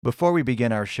Before we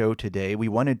begin our show today, we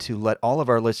wanted to let all of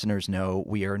our listeners know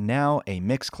we are now a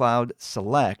Mixcloud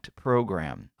Select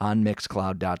program on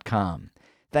Mixcloud.com.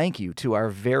 Thank you to our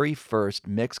very first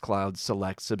Mixcloud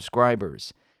Select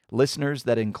subscribers, listeners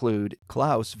that include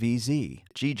Klaus VZ,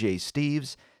 GJ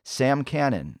Steves, Sam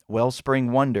Cannon,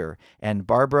 Wellspring Wonder, and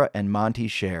Barbara and Monty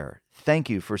Share. Thank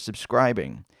you for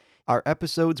subscribing. Our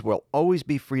episodes will always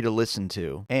be free to listen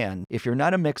to, and if you're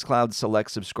not a Mixcloud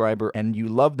Select subscriber and you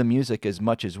love the music as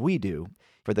much as we do,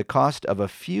 for the cost of a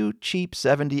few cheap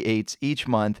 78s each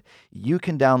month, you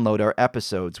can download our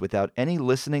episodes without any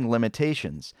listening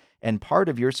limitations, and part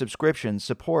of your subscription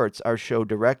supports our show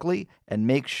directly and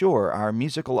makes sure our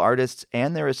musical artists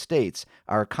and their estates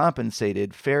are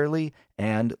compensated fairly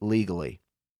and legally.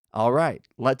 All right,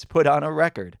 let's put on a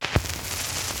record.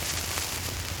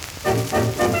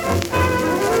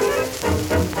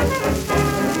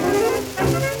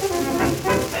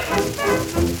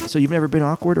 So you've never been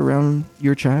awkward around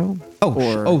your child?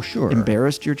 Sure.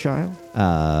 Embarrassed your child?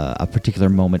 A particular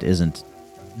moment isn't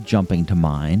jumping to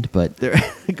mind, but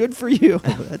Good for you.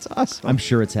 That's awesome. I'm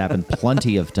sure it's happened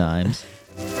plenty of times.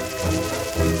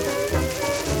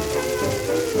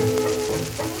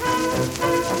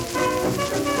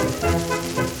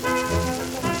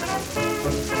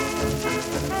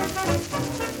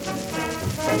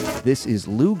 This is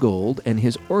Lou Gold and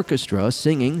his orchestra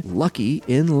singing Lucky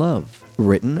in Love,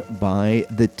 written by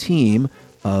the team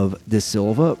of De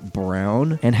Silva,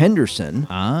 Brown, and Henderson.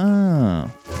 Ah.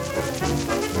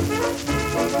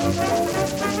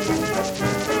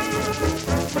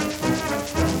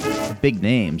 Big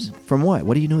names. From what?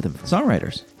 What do you know them from?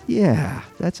 Songwriters. Yeah,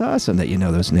 that's awesome that you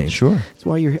know those names. Sure. That's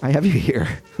why I have you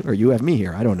here. Or you have me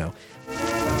here. I don't know.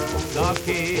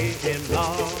 Lucky in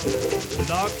love,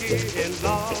 lucky in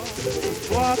love.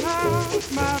 What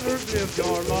else matters if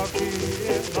you're lucky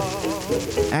in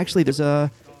love? Actually, there's a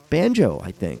banjo,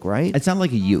 I think, right? It sounded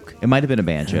like a uke. It might have been a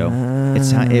banjo.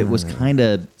 It was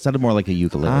sounded more like a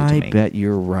ukulele to me. I bet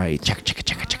you're right. And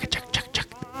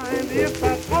if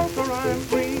that poker I'm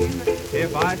green,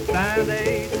 if I stand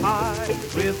age high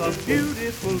with a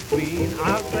beautiful queen,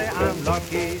 I'll say I'm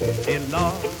lucky in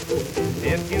love.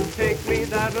 If you take me,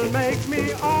 that'll make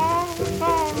me all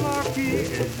so lucky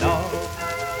in love.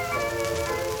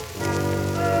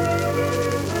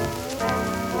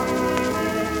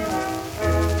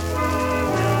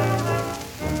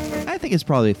 I think it's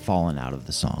probably fallen out of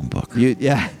the songbook.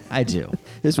 Yeah. I do.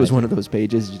 This was one of those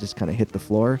pages you just kind of hit the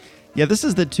floor. Yeah, this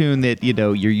is the tune that,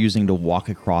 you're using to walk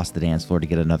across the dance floor to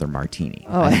get another martini,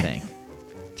 I think.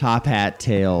 Top hat,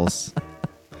 tails.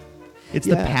 It's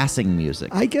the passing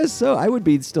music. I guess so. I would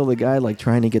be still the guy like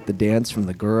trying to get the dance from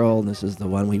the girl, and this is the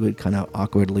one we would kind of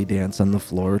awkwardly dance on the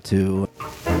floor to.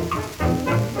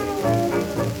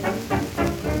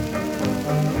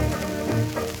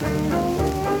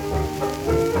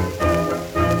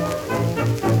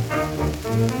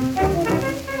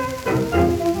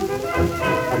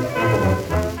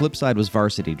 Flip side was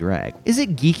Varsity Drag. Is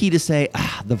it geeky to say,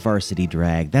 the Varsity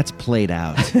Drag? That's played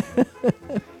out.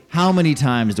 How many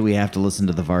times do we have to listen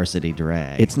to the Varsity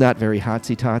Drag? It's not very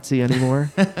hotsy-totsy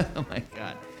anymore. Oh my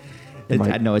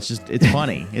God. No, it's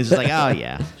funny. It's just like, oh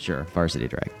yeah, sure, Varsity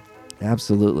Drag.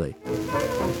 Absolutely.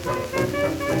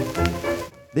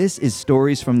 This is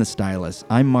Stories from the Stylus.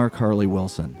 I'm Mark Harley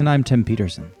Wilson. And I'm Tim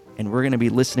Peterson. And we're going to be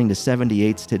listening to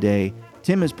 78s today.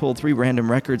 Tim has pulled 3 random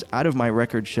records out of my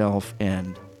record shelf,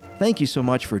 and thank you so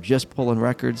much for just pulling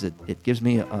records. It gives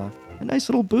me a nice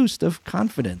little boost of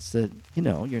confidence that,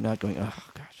 you're not going, oh,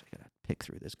 gosh, I got to pick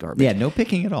through this garbage. Yeah, no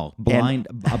picking at all.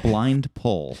 A blind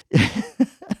pull.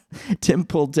 Tim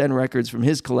pulled 10 records from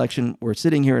his collection. We're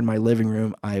sitting here in my living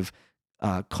room. I've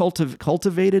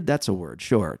cultivated, that's a word,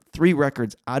 sure, 3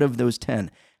 records out of those 10.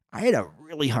 I had a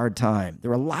really hard time. There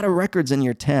were a lot of records in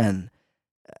your 10.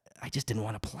 I just didn't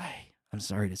want to play. I'm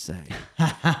sorry to say.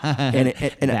 and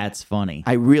That's funny.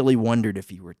 I really wondered if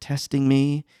you were testing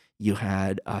me. You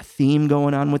had a theme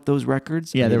going on with those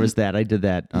records. Yeah, there was that. I did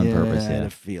that on purpose. I had Yeah, a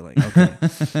feeling. Okay.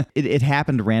 it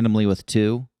happened randomly with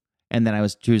 2, and then I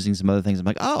was choosing some other things. I'm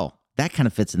like, oh, that kind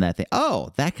of fits in that thing.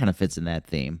 Oh, that kind of fits in that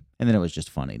theme. And then it was just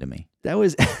funny to me. That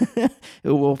was,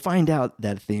 we'll find out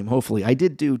that theme, hopefully. I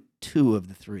did do 2 of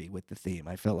the 3 with the theme.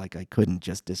 I felt like I couldn't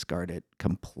just discard it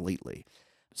completely.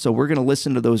 So we're going to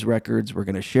listen to those records. We're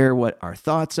going to share what our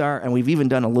thoughts are. And we've even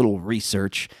done a little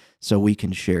research so we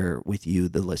can share with you,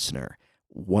 the listener,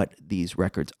 what these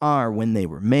records are, when they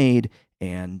were made,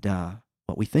 and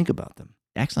what we think about them.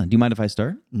 Excellent. Do you mind if I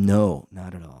start? No,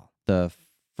 not at all. The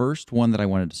first one that I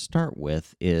wanted to start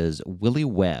with is Willie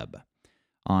Webb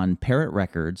on Parrot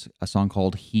Records, a song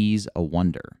called He's a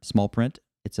Wonder. Small print,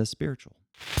 it says spiritual.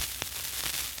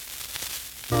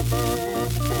 Oh,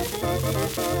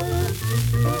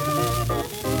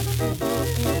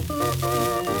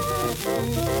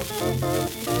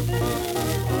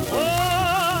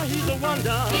 he's a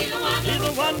wonder. He's a wonder. He's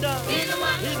a wonder.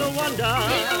 He's a wonder. He's a wonder.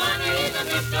 He's a wonder. He's a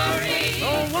mystery.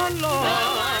 No one,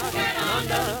 Lord, can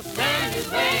understand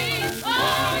his ways. Oh,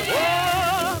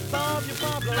 yeah. Solve your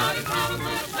problems. Solve your problems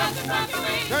with a touch of rocket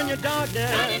wings. Turn your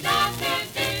darkness. Turn your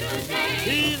darkness into day.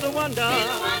 He's a wonder. He's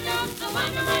a wonder. The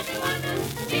wonder, working wonder.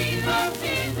 Jesus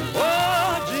is the Lord.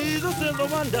 Oh, Jesus is a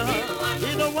wonder. He's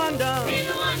a wonder. He's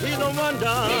a wonder. He's a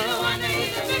wonder. He's a wonder.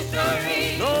 He's a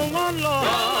mystery. No one, Lord.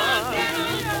 No one can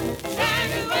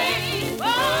understand his ways. Oh,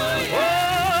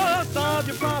 yeah. Oh, solve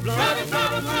your problems. Solve your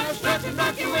problems with a stretch and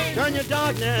rock your wings. Turn your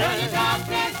darkness. Turn your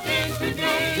darkness into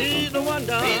day. He's a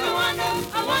wonder. He's a wonder.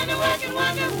 A wonder working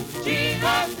wonder.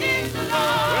 Jesus is the Lord.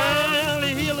 Well, he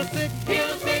healed the sick. Heal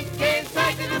the sick. Gave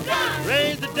sight to the blind.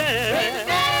 Raise the dead. Raise the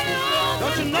dead.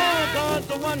 Don't you know God's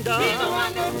a wonder? He's a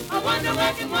wonder. A wonder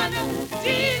working wonder.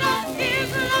 Jesus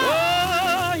is the Lord.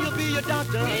 Oh, he'll be your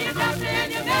doctor. Be your doctor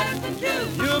and your medicine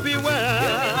too. You'll be well.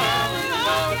 You'll be well with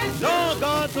all your soul. No,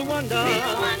 God's a wonder. He's a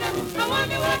wonder. A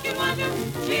wonder working wonder.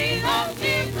 Jesus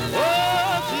is the Lord.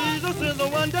 Oh, Jesus is a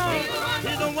wonder.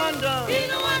 He's a wonder. He's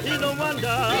a wonder. He's a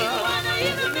wonder. He's a wonder.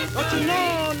 He's a mystery. Don't you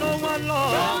know no one,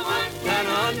 Lord, no one can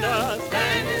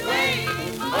understand his ways.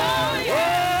 Oh,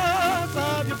 yeah. Oh,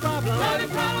 solve your problems. Solve your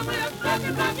problems with a touch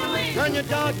of rock your wings. Turn your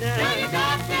darkness. Turn your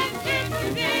darkness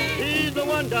into day. He's a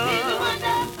wonder. He's a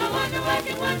wonder. A wonder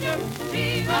working wonder.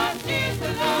 Jesus is the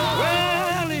Lord.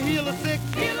 Well, he healed the sick.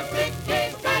 Heal the sick.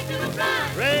 Gave sight to the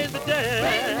blind. Raise the dead.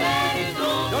 Raise the dead. He's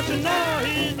all. Don't you know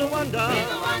he's a wonder? He's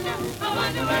a wonder. A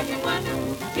wonder working wonder.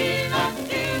 Jesus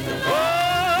is the Lord.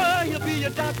 Oh, he'll be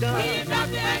your doctor. Be your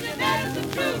doctor and your medicine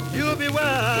true. You'll be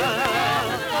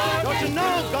well. Don't you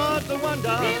know God's a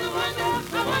wonder? He's a wonder.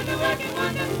 A wonder working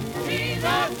wonder.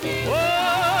 Jesus is the Lord.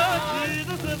 Oh,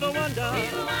 Jesus is a wonder.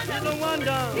 He's a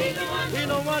wonder. He's a wonder. He's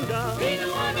a wonder. He's a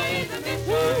wonder. He's a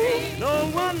mystery. No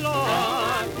one,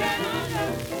 Lord, can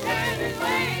understand his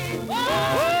ways.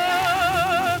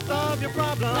 Oh, solve your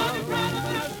problems. Solve your problems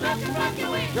with a touch and rock your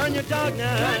wings. Turn your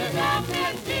darkness. Turn your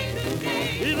darkness into day.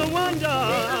 He's a wonder. He's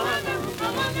a wonder. A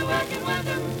wonder working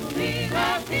wonder.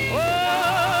 Jesus is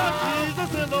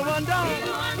Jesus is a wonder.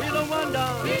 He's a wonder.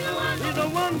 He's a wonder. He's a wonder. He's a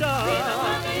wonder.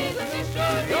 He's a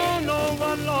mystery. Don't know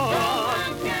one, Lord,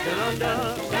 can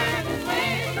understand his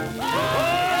ways.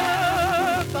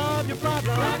 Oh, solve your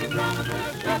problems. Solve your problems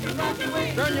with a touch and rock your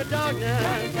wings. Turn your darkness.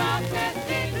 Turn your darkness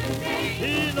into day.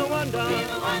 He's a wonder. He's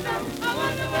a wonder. A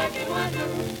wonder working wonder.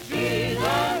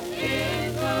 Jesus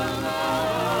is the Lord.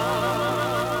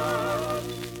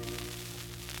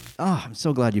 Oh, I'm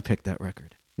so glad you picked that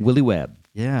record. Willie Webb.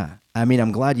 Yeah. I mean,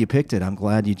 I'm glad you picked it. I'm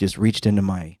glad you just reached into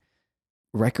my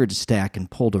record stack and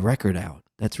pulled a record out.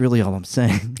 That's really all I'm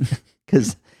saying.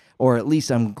 Or at least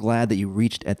I'm glad that you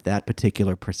reached at that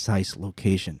particular precise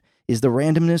location. Is the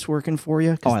randomness working for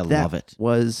you? Oh, I love it.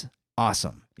 Was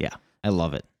awesome. Yeah, I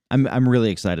love it. I'm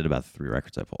really excited about the 3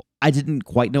 records I pulled. I didn't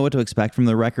quite know what to expect from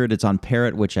the record. It's on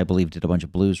Parrot, which I believe did a bunch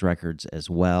of blues records as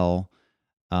well.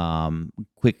 A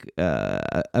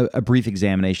brief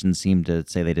examination seemed to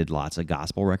say they did lots of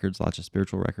gospel records, lots of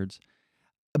spiritual records.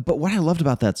 But what I loved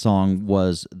about that song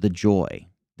was the joy.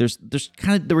 There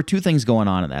were 2 things going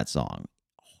on in that song.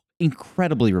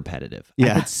 Incredibly repetitive.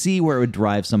 Yeah. I could see where it would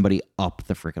drive somebody up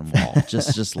the freaking wall.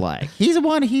 just like, he's a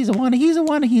one, he's a one, he's a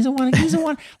one, he's a one, he's a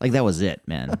one. Like, that was it,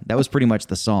 man. That was pretty much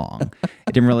the song.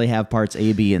 It didn't really have parts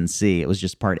A, B, and C. It was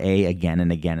just part A again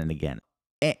and again and again.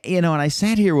 And I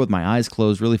sat here with my eyes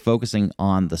closed, really focusing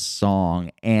on the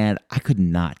song, and I could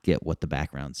not get what the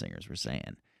background singers were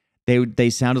saying. They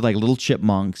sounded like little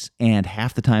chipmunks, and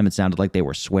half the time it sounded like they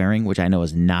were swearing, which I know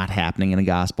is not happening in a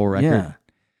gospel record. Yeah.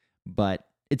 But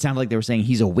it sounded like they were saying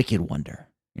he's a wicked wonder.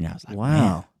 I was like,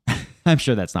 wow. Man. I'm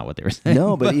sure that's not what they were saying.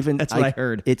 No, but even that's what I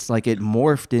heard. It's like it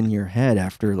morphed in your head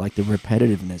after like the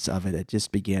repetitiveness of it. It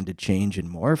just began to change and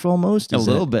morph almost. A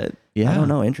little bit. Yeah. I don't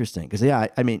know. Interesting. Because I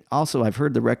mean, also I've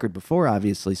heard the record before,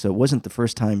 obviously, so it wasn't the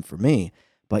first time for me.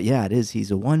 But yeah, it is. He's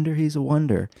a wonder. He's a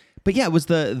wonder. But yeah, it was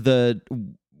the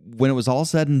when it was all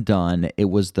said and done,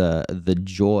 it was the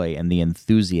joy and the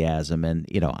enthusiasm. And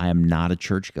I am not a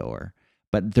churchgoer,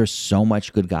 but there's so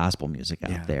much good gospel music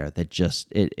out there that just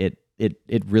it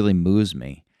really moves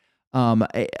me. A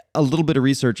little bit of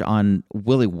research on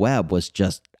Willie Webb was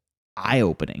just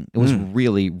eye-opening. It was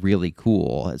really, really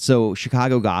cool. So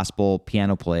Chicago gospel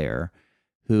piano player,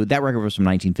 who that record was from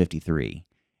 1953.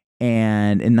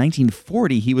 And in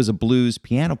 1940, he was a blues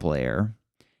piano player,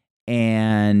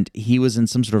 and he was in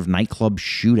some sort of nightclub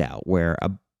shootout where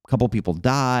couple people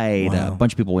died. Wow. A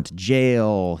bunch of people went to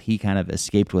jail. He kind of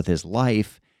escaped with his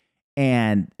life.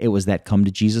 And it was that come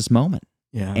to Jesus moment.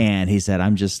 Yeah. And he said,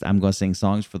 I'm going to sing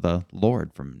songs for the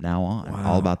Lord from now on,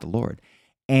 Wow. all about the Lord.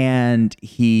 And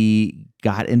he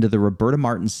got into the Roberta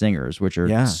Martin Singers, which are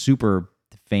Yeah. super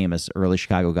famous early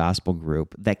Chicago gospel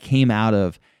group that came out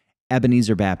of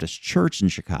Ebenezer Baptist Church in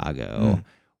Chicago,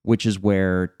 which is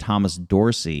where Thomas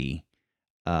Dorsey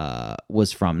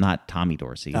was from. Not Tommy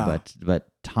Dorsey, but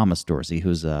Thomas Dorsey,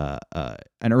 who's an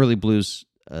early blues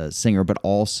singer, but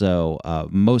also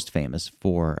most famous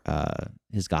for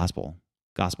his gospel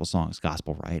songs,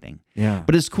 gospel writing. Yeah.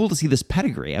 But it's cool to see this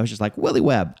pedigree. I was just like, Willie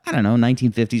Webb, I don't know,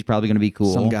 1950s, probably going to be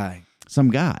cool. Some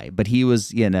guy. But he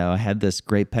was, had this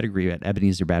great pedigree at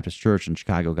Ebenezer Baptist Church in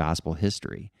Chicago gospel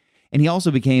history. And he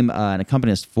also became an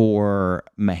accompanist for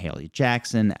Mahalia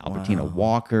Jackson, Albertina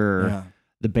Walker,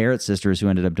 the Barrett sisters, who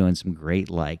ended up doing some great,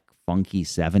 like, funky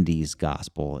 70s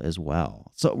gospel as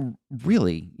well. So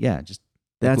really, just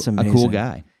That's a amazing. cool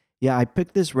guy. Yeah, I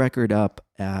picked this record up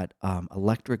at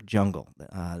Electric Jungle,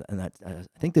 and that,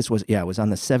 I think this was it was on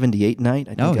the 78 night.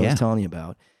 I think I was telling you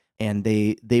about, and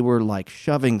they were like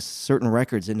shoving certain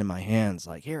records into my hands,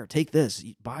 like, here, take this,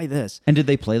 buy this. And did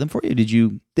they play them for you? Did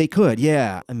you? They could,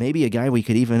 yeah. And maybe a guy we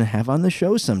could even have on the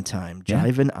show sometime,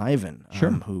 Jivin Ivan,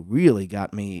 who really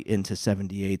got me into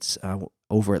 78s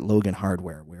over at Logan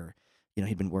Hardware, where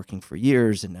he'd been working for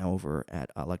years, and now over at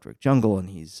Electric Jungle,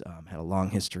 and he's had a long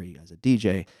history as a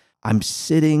DJ. I'm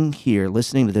sitting here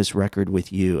listening to this record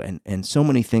with you, and so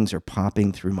many things are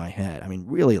popping through my head. I mean,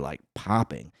 really like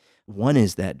popping. One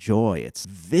is that joy. It's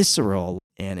visceral,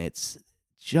 and it's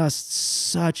just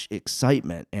such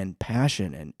excitement and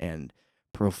passion and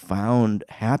profound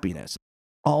happiness.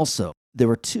 Also, there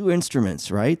were two instruments,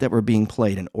 right, that were being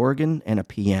played, an organ and a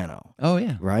piano. Oh,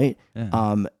 yeah. Right?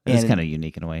 Yeah. It's kind of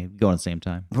unique in a way, go at the same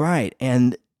time. Right.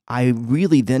 And I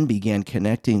really then began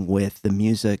connecting with the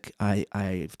music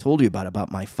I've told you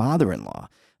about my father-in-law,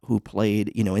 who played,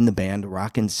 in the band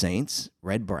Rockin' Saints,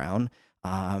 Red Brown,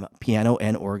 piano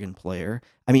and organ player.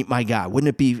 I mean, my God, wouldn't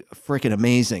it be freaking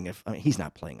amazing if he's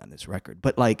not playing on this record,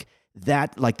 but like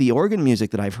that, like the organ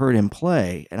music that I've heard him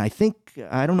play. And I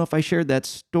don't know if I shared that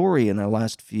story in the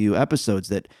last few episodes,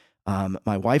 that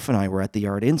my wife and I were at the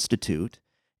Art Institute,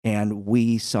 and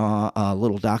we saw a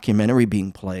little documentary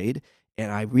being played.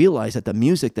 And I realized that the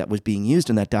music that was being used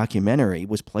in that documentary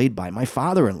was played by my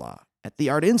father-in-law at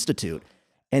the Art Institute.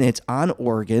 And it's on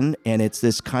organ, and it's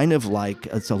this kind of like,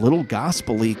 it's a little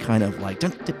gospel-y kind of like,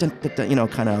 dun, dun, dun, dun, dun,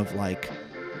 kind of like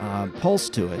pulse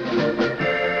to it.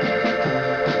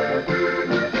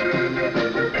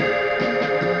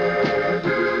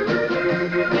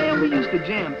 Man, we used to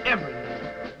jam every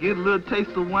night. Get a little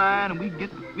taste of wine, and we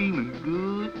get the feeling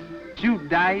good. Shoot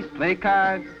dice, play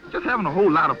cards, just having a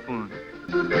whole lot of fun.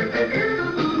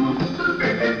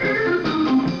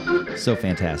 So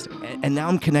fantastic. And now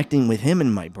I'm connecting with him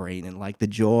in my brain, and like the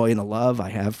joy and the love I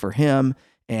have for him.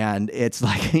 And it's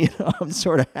like, I'm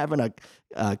sort of having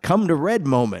a come to red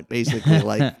moment, basically,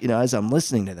 like, as I'm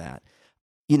listening to that.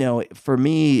 For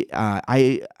me,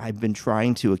 I've been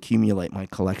trying to accumulate my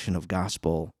collection of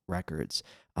gospel records.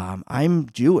 I'm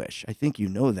Jewish. I think you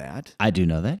know that. I do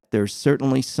know that. There's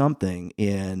certainly something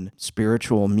in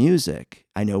spiritual music.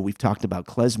 I know we've talked about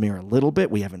klezmer a little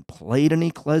bit. We haven't played any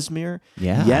klezmer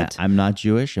yet. I'm not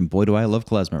Jewish, and boy, do I love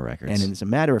klezmer records. And as a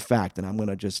matter of fact, and I'm going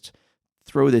to just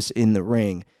throw this in the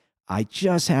ring, I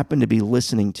just happened to be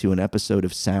listening to an episode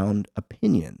of Sound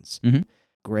Opinions. Mm-hmm.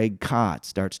 Greg Kot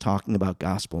starts talking about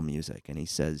gospel music, and he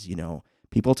says,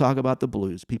 people talk about the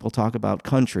blues, people talk about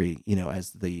country,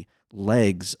 as the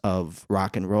legs of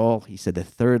rock and roll. He said the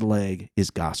third leg is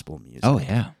gospel music. Oh,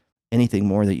 yeah. Anything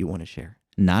more that you want to share?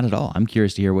 Not at all. I'm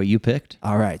curious to hear what you picked.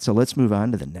 All right, so let's move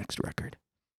on to the next record.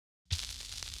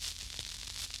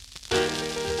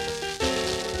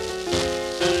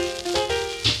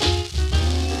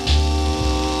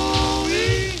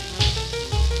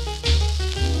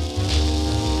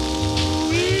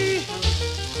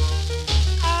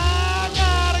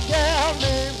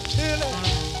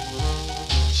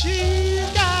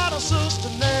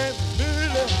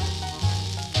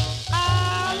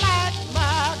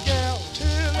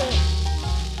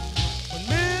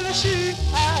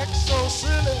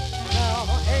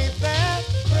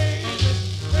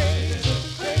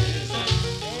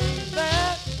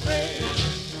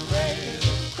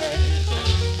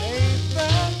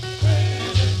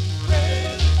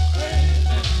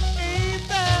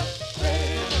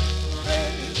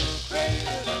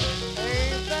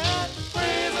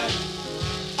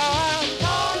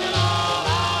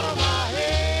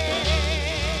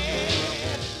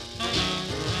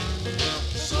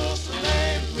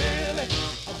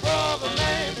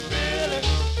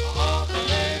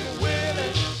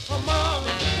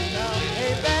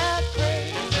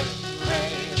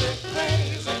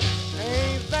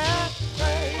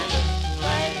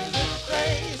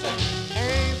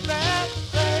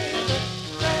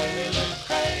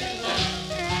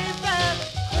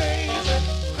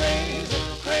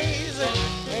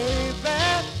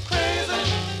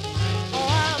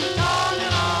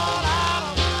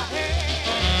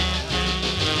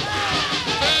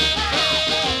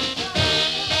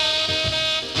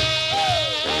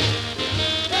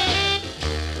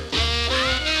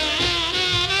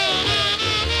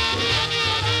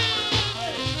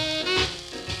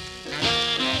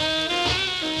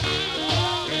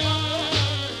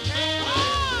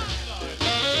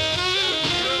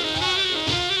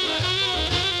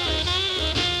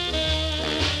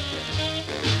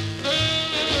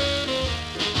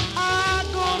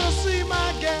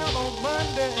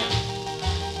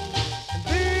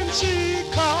 She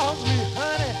calls me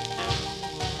honey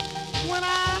when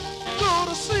I go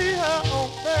to see her on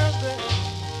Thursday.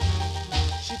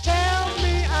 She tells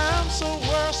me I'm so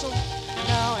worrisome.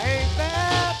 Now ain't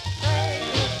that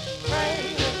crazy,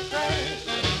 crazy,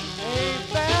 crazy?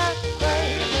 Ain't that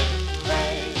crazy,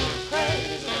 crazy,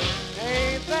 crazy?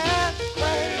 Ain't that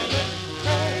crazy,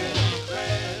 crazy,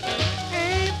 crazy?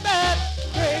 Ain't that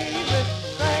crazy,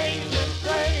 crazy,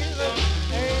 crazy?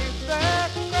 Ain't that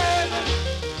crazy?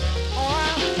 Oh,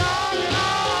 I'm talking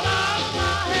all out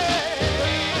my head.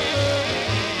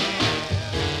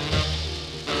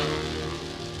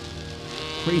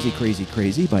 Crazy, Crazy,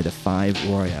 Crazy by the Five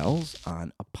Royales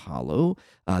on Apollo.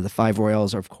 The Five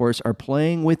Royales, of course, are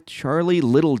playing with Charlie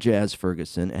Little Jazz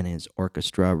Ferguson and his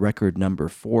orchestra, record number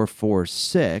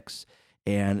 446.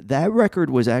 And that record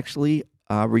was actually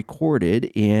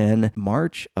recorded in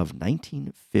March of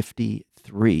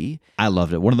 1953. I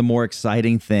loved it. One of the more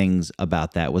exciting things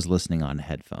about that was listening on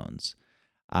headphones.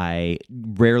 I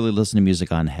rarely listen to music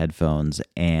on headphones,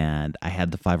 and I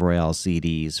had the Five Royale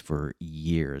CDs for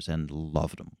years and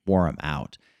loved them, wore them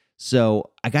out. So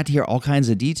I got to hear all kinds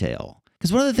of detail.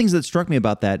 Because one of the things that struck me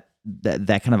about that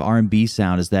kind of R&B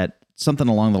sound is that something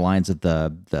along the lines of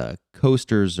the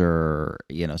Coasters or,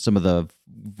 you know, some of the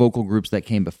vocal groups that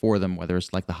came before them, whether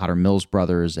it's like the Hotter Mills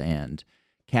Brothers and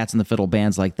Cats and the Fiddle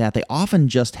bands like that, they often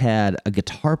just had a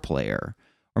guitar player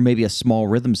or maybe a small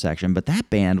rhythm section, but that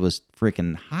band was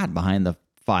freaking hot behind the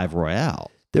Five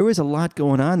Royale. There was a lot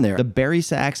going on there. The Barry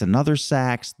sax, another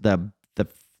sax, the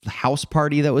house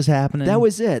party that was happening. That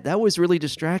was it. That was really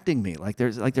distracting me.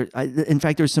 In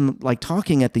fact, there's some like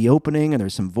talking at the opening, and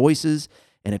there's some voices.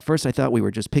 And at first, I thought we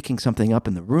were just picking something up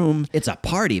in the room. It's a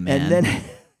party, man. And then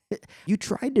you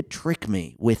tried to trick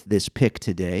me with this pick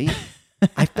today.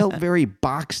 I felt very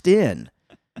boxed in.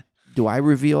 Do I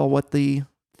reveal what the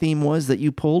theme was that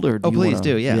you pulled, or do you please wanna...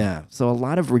 do, yeah. Yeah. So a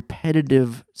lot of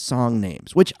repetitive song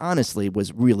names, which honestly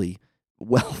was really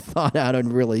well thought out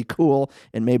and really cool.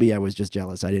 And maybe I was just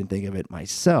jealous. I didn't think of it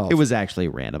myself. It was actually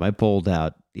random. I pulled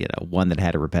out, one that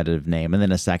had a repetitive name, and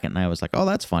then a second, and I was like, oh,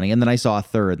 that's funny. And then I saw a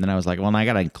third, and then I was like, well, I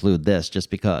got to include this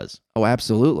just because. Oh,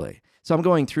 absolutely. So I'm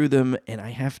going through them, and I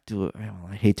have to, well,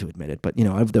 I hate to admit it, but,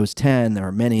 of those 10, there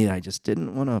are many that I just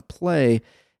didn't want to play,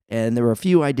 and there were a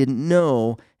few I didn't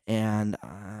know, and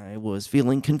I was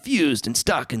feeling confused and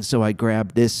stuck, and so I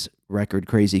grabbed this record,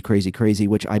 Crazy, Crazy, Crazy,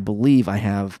 which I believe I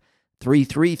have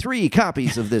 333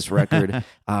 copies of this record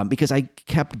because I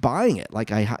kept buying it.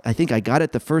 Like I think I got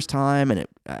it the first time, and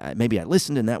maybe I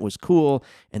listened, and that was cool,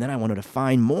 and then I wanted to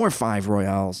find more Five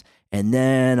Royales, and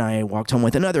then I walked home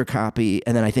with another copy,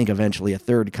 and then I think eventually a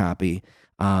third copy.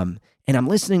 And I'm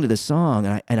listening to the song,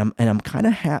 and I'm kind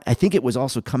of I think it was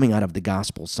also coming out of the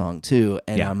gospel song too,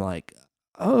 and Yeah. I'm like,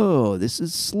 oh, this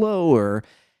is slower.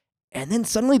 And then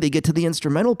suddenly they get to the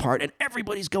instrumental part, and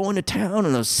everybody's going to town,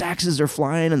 and those saxes are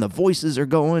flying, and the voices are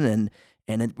going, and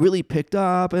it really picked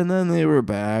up, and then they were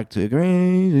back to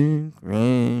crazy,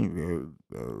 crazy.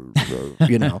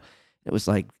 It was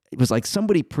like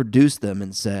somebody produced them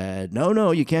and said,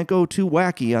 no, you can't go too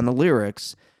wacky on the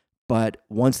lyrics. But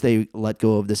once they let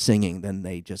go of the singing, then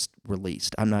they just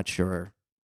released. I'm not sure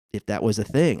if that was a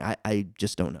thing. I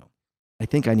just don't know. I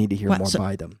think I need to hear What? more So-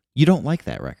 by them. You don't like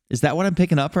that record? Is that what I'm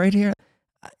picking up right here?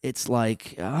 It's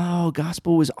like, oh,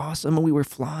 gospel was awesome, and we were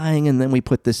flying, and then we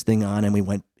put this thing on, and we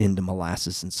went into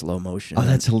molasses in slow motion. Oh,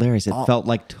 that's hilarious. It Oh. felt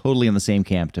like totally in the same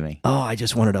camp to me. Oh, I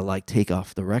just wanted to take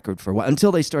off the record for a while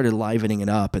until they started livening it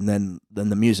up, and then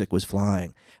the music was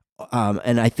flying.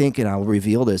 And I think, and I'll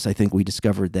reveal this, I think we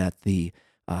discovered that the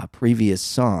previous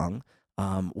song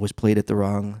was played at the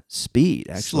wrong speed,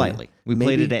 actually. Slightly. We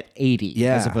played Maybe- it at 80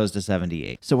 Yeah. as opposed to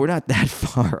 78. So we're not that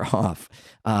far off.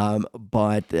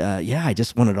 But I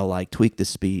just wanted to tweak the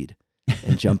speed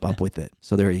and jump up with it.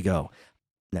 So there you go.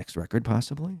 Next record,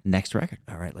 possibly? Next record.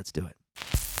 All right, let's do it.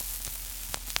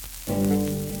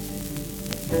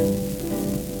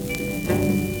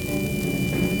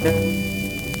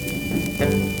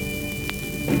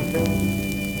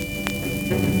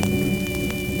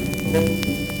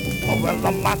 Oh, well,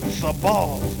 the matzo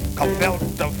balls,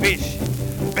 gefilte fish,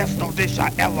 best of dish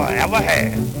I ever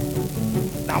had.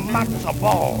 Now, matzo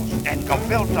balls and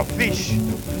gefilte fish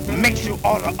makes you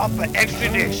order up an extra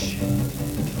dish.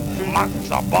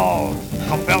 Matzo balls,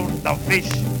 gefilte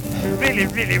fish, really,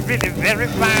 really, really very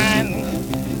fine.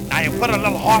 Now, you put a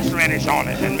little horseradish on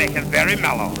it and make it very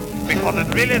mellow because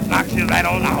it really knocks you right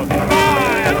on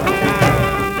out.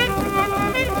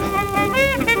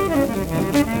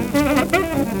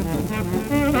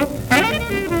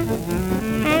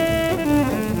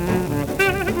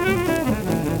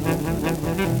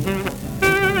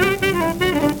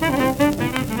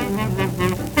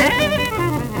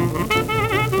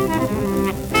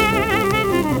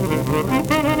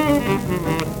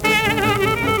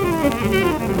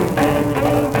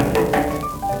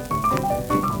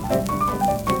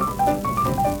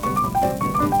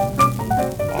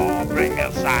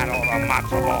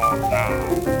 matzo balls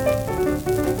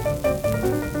now.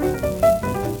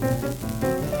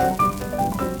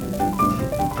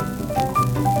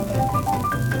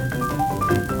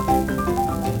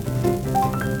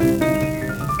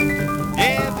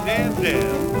 Yes, yes,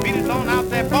 yes. Beat it on out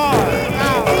there, boys.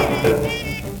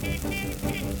 Now.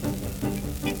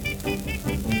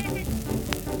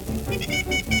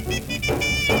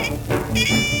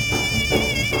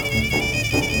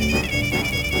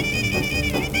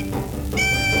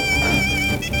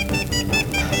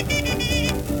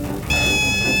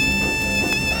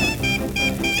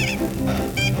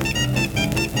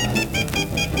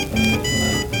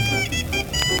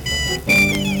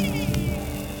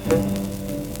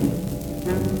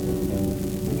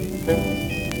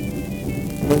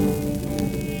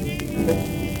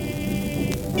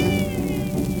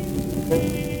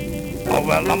 Oh,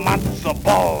 well, the matzo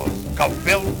balls,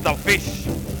 gefilte fish,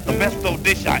 the best old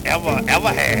dish I ever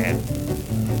had.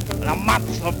 The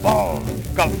matzo balls,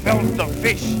 gefilte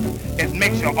fish, it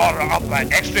makes you order up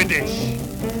an extra dish.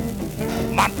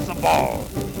 Matzo balls,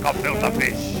 gefilte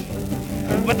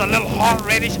fish, with a little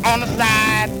horseradish on the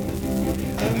side.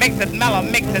 Makes it mellow,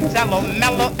 makes it jello,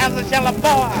 mellow as a jello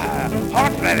boy.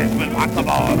 Horseradish with matzo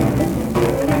balls.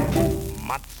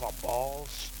 Matzo ball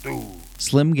stew.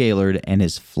 Slim Gaillard and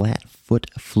his Flatfoot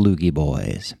Floogie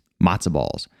Boys, Matzo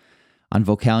Balls, on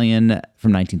Vocalion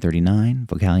from 1939,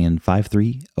 Vocalion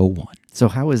 5301. So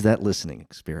how was that listening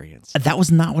experience? That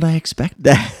was not what I expected.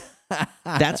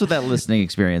 That's what that listening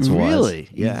experience was. Really?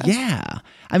 Yeah. Yeah.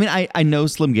 I mean, I know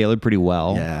Slim Gaillard pretty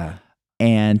well. Yeah.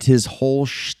 And his whole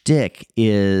shtick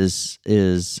is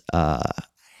I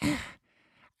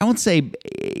won't say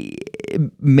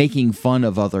making fun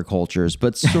of other cultures,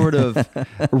 but sort of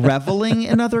reveling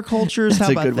in other cultures.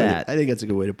 How about that? I think that's a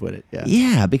good way to put it. Yeah.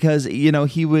 Yeah, because,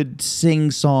 he would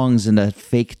sing songs into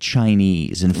fake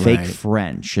Chinese and fake Right.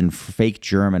 French and fake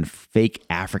German, fake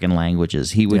African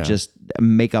languages. He would Yeah. just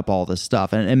make up all this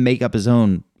stuff and make up his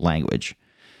own language.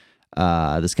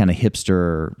 This kind of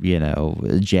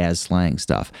hipster, jazz slang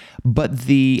stuff. But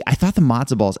I thought the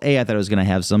matzo balls, I thought it was going to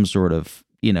have some sort of,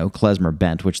 klezmer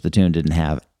bent, which the tune didn't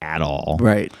have at all.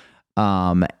 Right.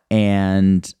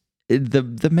 And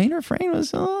the main refrain was,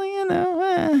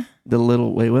 The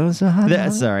little wait, what was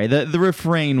that? sorry, the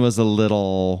refrain was a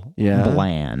little Yeah?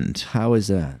 bland. How is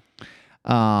that?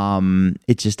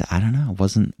 It just, I don't know,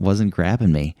 wasn't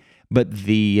grabbing me. But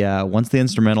once the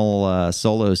instrumental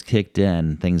solos kicked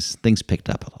in, things picked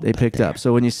up a little. They bit picked there. up.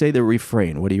 So when you say the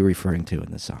refrain, what are you referring to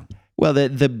in the song? Well,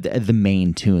 the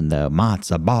main tune though,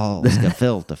 matzo balls,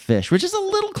 gefilte fish, which is a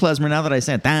little klezmer now that I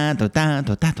say it. Yeah,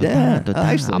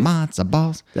 actually. Matzo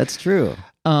balls. That's true.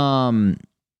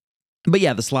 But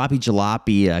yeah, the sloppy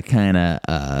jalopy kind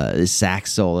of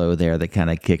sax solo there that kind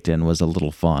of kicked in was a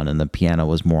little fun, and the piano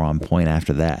was more on point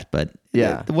after that. But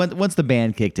Yeah. once the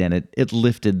band kicked in, it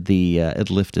lifted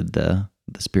the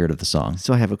spirit of the song.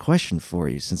 So I have a question for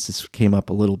you since this came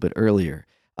up a little bit earlier.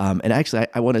 And actually,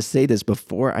 I want to say this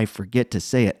before I forget to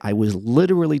say it. I was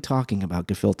literally talking about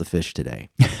gefilte fish today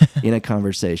in a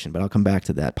conversation, but I'll come back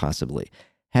to that possibly.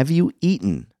 Have you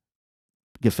eaten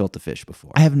gefilte fish before?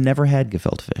 I have never had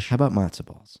gefilte fish. How about matzo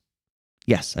balls?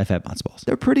 Yes, I've had matzo balls.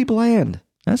 They're pretty bland.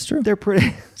 That's true. They're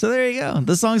pretty. So there you go.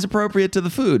 The song's appropriate to the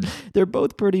food. They're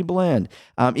both pretty bland.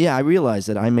 Yeah, I realize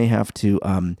that I may have to.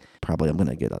 Probably, I'm going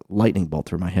to get a lightning bolt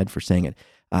through my head for saying it.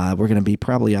 We're going to be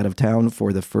probably out of town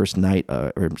for the first night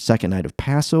or second night of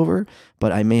Passover,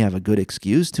 but I may have a good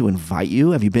excuse to invite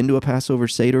you. Have you been to a Passover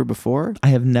Seder before? I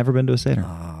have never been to a Seder.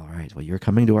 All right. Well, you're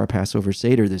coming to our Passover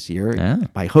Seder this year. Yeah.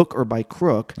 By hook or by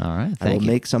crook. All right. I will Thank you.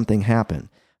 make something happen.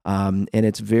 And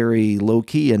it's very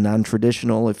low-key and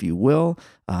non-traditional, if you will.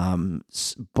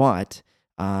 But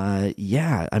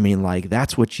yeah, I mean, like,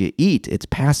 that's what you eat. It's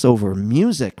Passover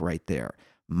music right there.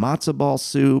 Matzo ball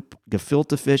soup,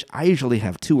 gefilte fish. I usually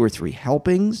have 2 or 3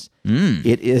 helpings.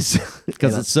 It is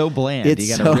Because it's so bland. it's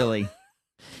You got to so- really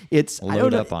it's I don't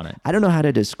load know- up on it. I don't know how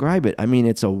to describe it. I mean,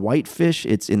 it's a white fish.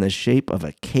 It's in the shape of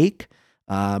a cake,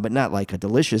 but not like a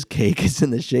delicious cake. It's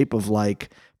in the shape of like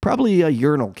probably a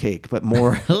urinal cake, but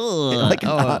more like an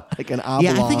oblong.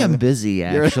 Yeah, I think I'm busy,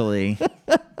 You're- actually.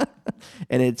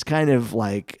 And it's kind of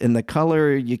like in the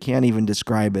color, you can't even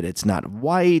describe it. It's not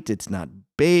white. It's not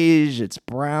beige. It's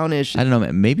brownish. I don't know.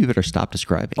 man. Maybe you better stop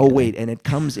describing Oh, it. wait. And it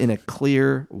comes in a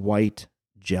clear white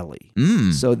jelly.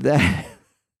 Mm. So that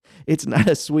it's not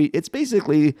a sweet, it's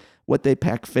basically what they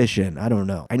pack fish in. I don't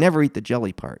know. I never eat the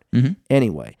jelly part. Mhm.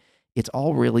 Anyway, it's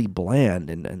all really bland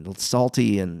and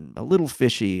salty and a little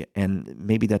fishy. And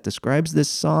maybe that describes this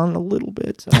song a little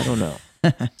bit. I don't know.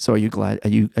 So are you glad? Are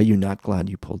you not glad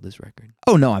you pulled this record?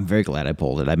 Oh no, I'm very glad I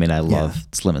pulled it. I mean, I love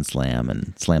Slim and Slam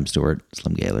and Slam Stewart,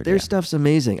 Slim Gaylord. Their stuff's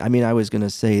amazing. I mean, I was going to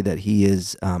say that he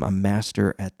is a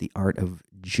master at the art of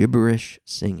gibberish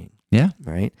singing. Yeah.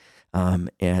 Right.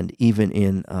 And even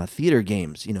in theater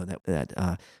games, you know,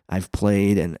 that I've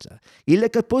played, and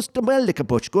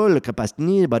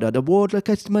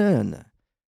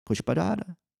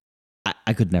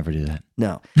I could never do that.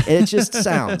 no, it just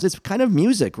sounds. It's kind of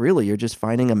music, really. You're just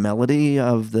finding a melody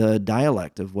of the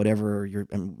dialect of whatever you're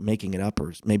making it up,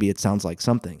 or maybe it sounds like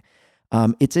something.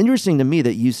 It's interesting to me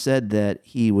that you said that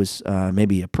he was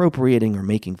maybe appropriating or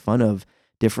making fun of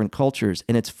different cultures.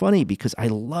 And it's funny because I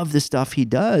love the stuff he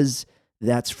does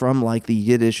that's from like the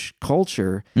Yiddish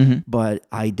culture. But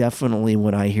I definitely,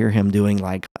 when I hear him doing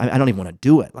like, I don't even want to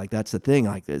do it. Like, that's the thing,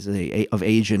 like this of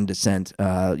Asian descent,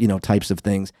 types of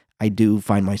things, I do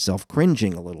find myself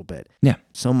cringing a little bit. Yeah.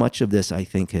 So much of this, I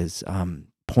think, is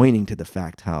pointing to the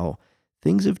fact how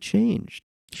things have changed.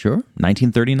 Sure.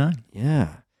 1939.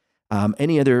 Yeah.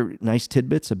 Any other nice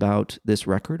tidbits about this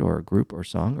record or group or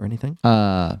song or anything?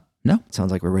 No.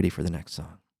 Sounds like we're ready for the next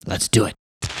song. Let's do it.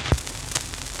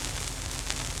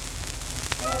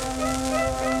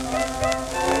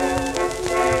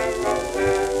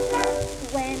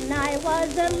 When I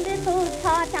was a little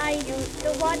tot, I used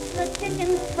to watch the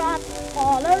chickens trot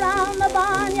all around the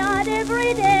barnyard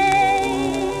every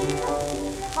day.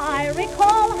 I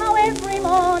recall how every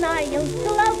morn I used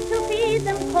to love to feed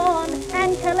them corn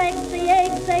and collect the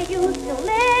eggs they used to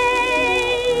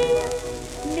lay.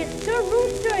 Mr.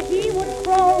 Rooster, he would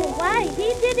crow. Why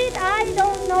he did it, I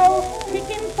don't know.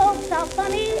 Chicken folks are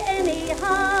funny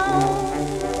anyhow.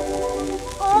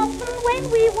 Often when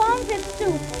we wanted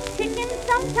soup, chickens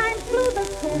sometimes flew the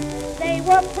coop. They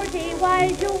were pretty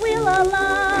wise, you will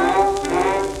allow.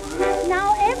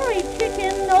 Now every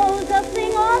chicken knows a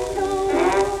thing or two.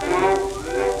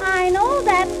 I know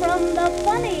that from the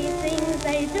funny things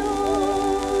they do.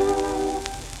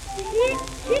 Chick,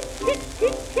 chick, chick,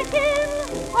 chick, chicken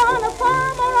on a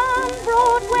farm or on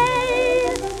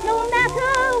Broadway. No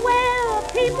matter where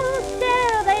people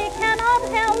stare, they cannot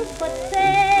help but say,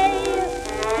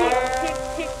 chick, chick,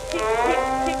 chick, chick,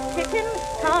 chick, chick, chicken,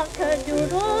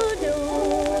 cock-a-doodle-doo.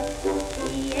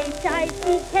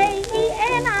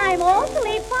 C-H-I-C-K-E-N, I'm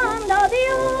awfully fond of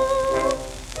you.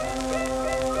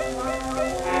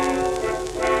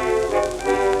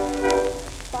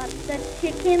 But the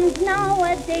chickens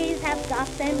nowadays have got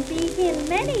them beat in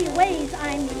many ways.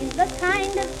 I mean the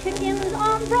kind of chickens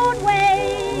on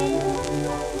Broadway.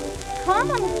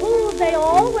 Common food they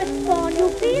always spawn. You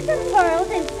feed them pearls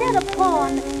instead of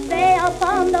corn. They are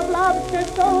fond of lobster,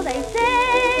 so they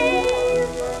say.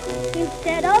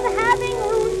 Instead of having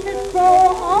roosters crow,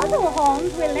 auto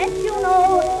horns will let you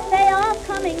know they are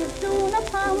coming soon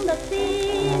upon the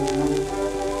scene.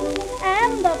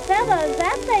 And the feathers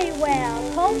that they wear,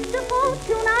 post a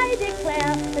fortune, I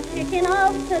declare. The chicken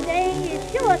of today is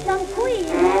sure some queen.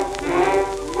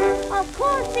 Of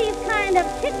course, these kind of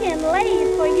chicken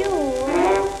lays for you.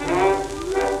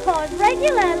 'Cause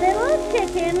regular little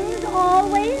chickens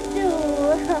always do.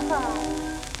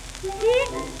 Chick,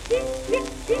 chick, chick,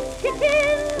 chick,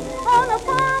 chicken on a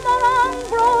farm or on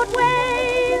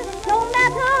Broadway. No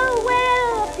matter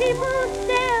where people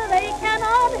stare, they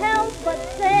cannot help but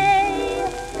say,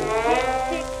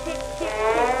 chick, chick, chick, chick,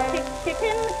 chick,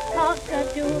 chicken,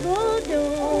 cock-a-doodle-doo.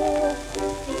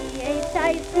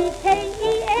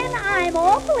 C-H-I-C-K-E-N, I'm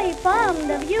awfully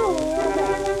fond of you.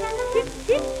 Chick,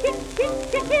 chick, chick, chick,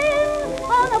 chicken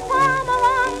on a farm or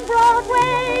on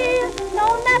Broadway. No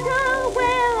matter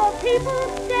where people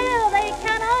stare, they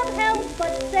cannot help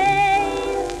but say,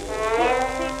 chick,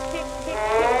 chick, chick, chick,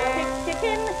 chick,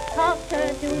 chicken,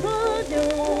 cock-a-doodle-doo.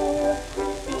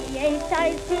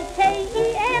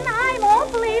 C-H-I-C-K-E-N, I'm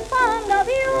awfully fond of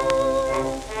you.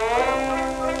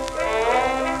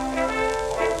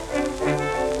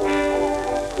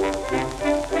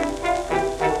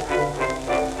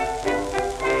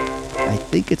 I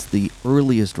think it's the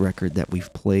earliest record that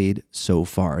we've played so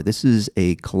far. This is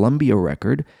a Columbia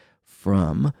record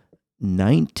from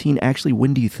actually,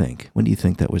 when do you think? When do you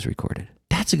think that was recorded?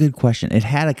 That's a good question. It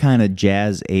had a kind of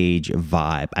jazz age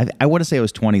vibe. I want to say it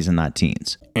was 20s and not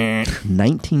teens.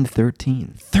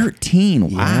 1913. 13. Wow.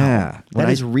 Yeah. That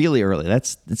is really early.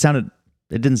 It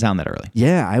didn't sound that early.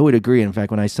 Yeah, I would agree. In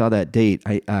fact, when I saw that date,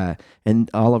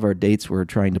 and all of our dates were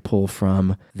trying to pull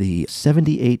from the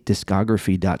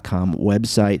 78discography.com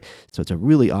website. So it's a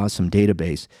really awesome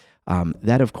database.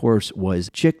 That, of course, was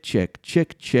Chick, Chick,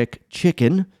 Chick, Chick,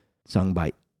 Chicken, sung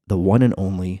by the one and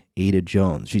only Ada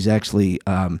Jones. She's actually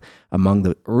among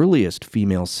the earliest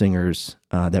female singers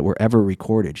that were ever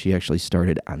recorded. She actually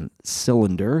started on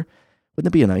Cylinder.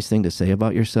 Wouldn't that be a nice thing to say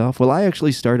about yourself? Well, I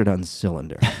actually started on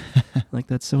Cylinder. Like,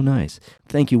 that's so nice.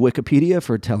 Thank you, Wikipedia,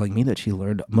 for telling me that she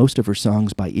learned most of her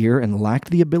songs by ear and lacked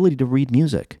the ability to read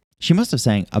music. She must have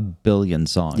sang a billion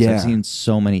songs. Yeah. I've seen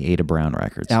so many Ada Brown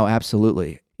records. Oh,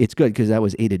 absolutely. It's good because that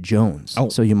was Ada Jones. Oh.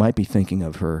 So you might be thinking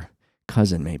of her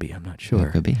cousin, maybe. I'm not sure.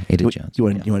 It could be Ada Jones. You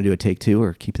want to do a take two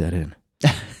or keep that in?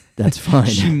 That's fine.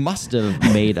 She must have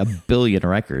made a billion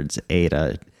records,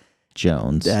 Ada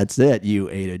Jones. That's it, you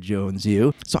Ada Jones,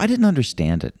 you. So I didn't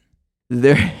understand it.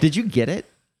 There. Did you get it?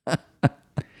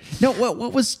 No,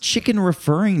 what was Chicken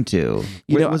referring to?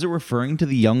 Was it referring to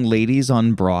the young ladies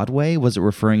on Broadway? Was it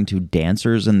referring to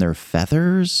dancers and their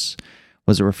feathers?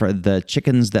 Was it the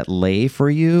chickens that lay for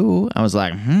you? I was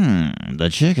like, the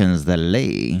chickens that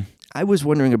lay. I was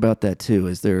wondering about that too.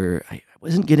 I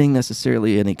wasn't getting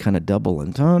necessarily any kind of double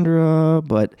entendre,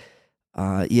 but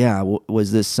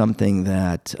was this something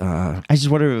that... I just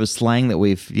wonder if it was slang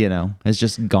that has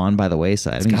just gone by the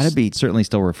wayside. It's got to be... certainly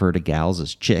still refer to gals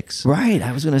as chicks. Right,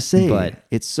 I was going to say, but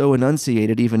it's so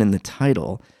enunciated even in the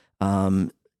title. And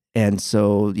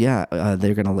so,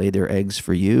 they're going to lay their eggs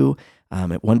for you.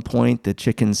 At one point, the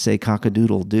chickens say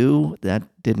cock-a-doodle-doo. That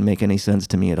didn't make any sense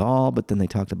to me at all, but then they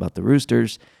talked about the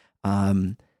roosters.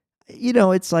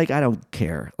 It's like, I don't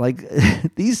care. Like,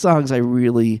 these songs I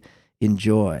really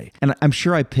enjoy. And I'm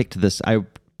sure I picked this. I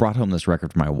brought home this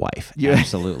record for my wife. Yeah.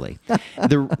 Absolutely.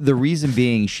 The reason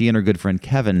being, she and her good friend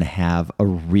Kevin have a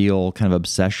real kind of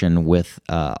obsession with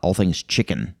all things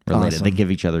chicken related. Awesome. They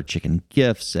give each other chicken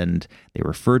gifts, and they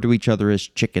refer to each other as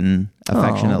chicken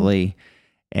affectionately.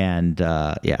 And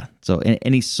so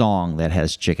any song that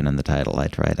has chicken in the title, I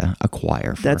try to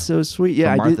acquire. That's so sweet.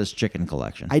 Yeah, Martha's Chicken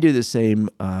Collection. I do the same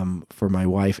for my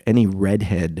wife. Any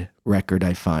Redhead record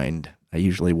I find, I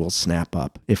usually will snap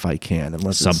up if I can.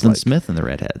 Unless Something Smith and the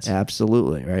Redheads.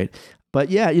 Absolutely, right? But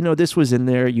yeah, this was in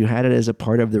there. You had it as a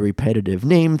part of the repetitive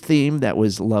name theme. That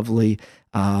was lovely.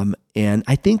 And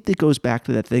I think that goes back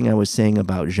to that thing I was saying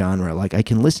about genre. Like, I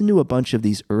can listen to a bunch of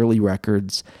these early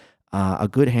records, a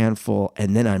good handful,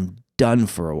 and then I'm done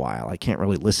for a while. I can't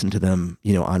really listen to them,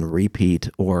 on repeat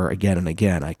or again and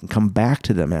again. I can come back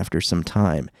to them after some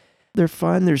time. They're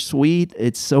fun. They're sweet.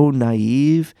 It's so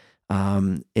naive.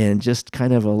 And just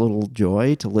kind of a little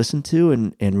joy to listen to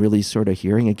and really sort of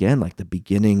hearing again, like the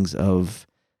beginnings of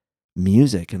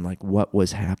music and like what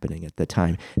was happening at the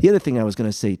time. The other thing I was going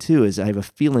to say too is I have a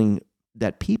feeling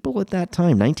that people at that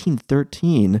time,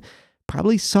 1913,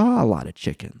 probably saw a lot of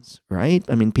chickens, right?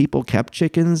 I mean, people kept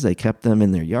chickens. They kept them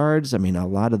in their yards. I mean, a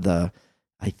lot of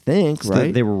I think, so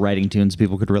right? They were writing tunes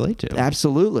people could relate to.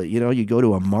 Absolutely. You go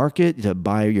to a market to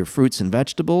buy your fruits and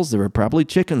vegetables. There were probably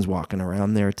chickens walking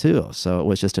around there too. So it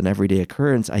was just an everyday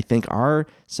occurrence. I think our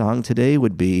song today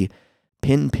would be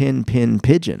Pin, Pin, Pin,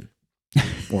 Pigeon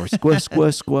or Squish,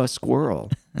 Squish, Squish, Squirrel.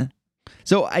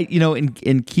 So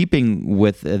in keeping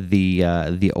with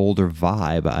the older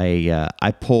vibe,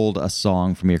 I pulled a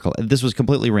song from your collection. This was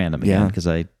completely random again because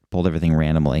I pulled everything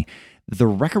randomly. The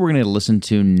record we're going to listen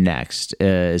to next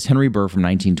is Henry Burr from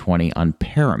 1920 on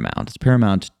Paramount. It's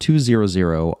Paramount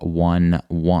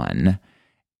 20011.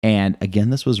 And again,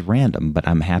 this was random, but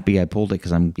I'm happy I pulled it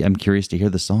because I'm curious to hear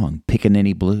the song,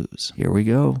 Pickaninny Blues. Here we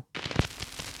go.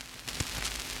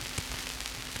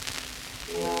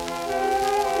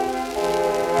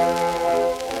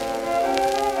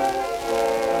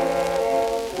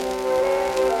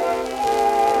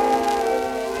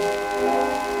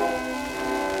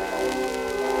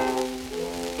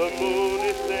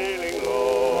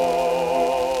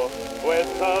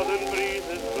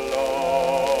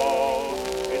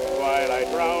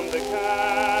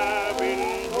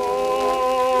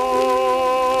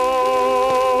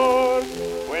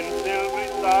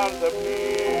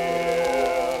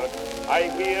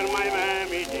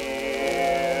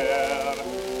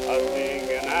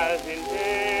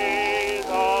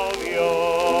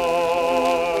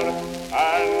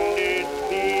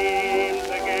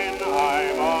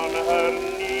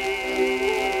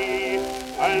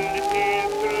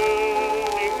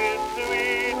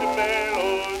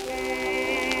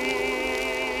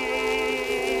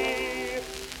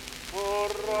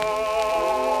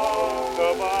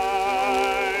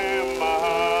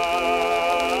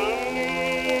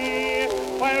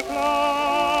 While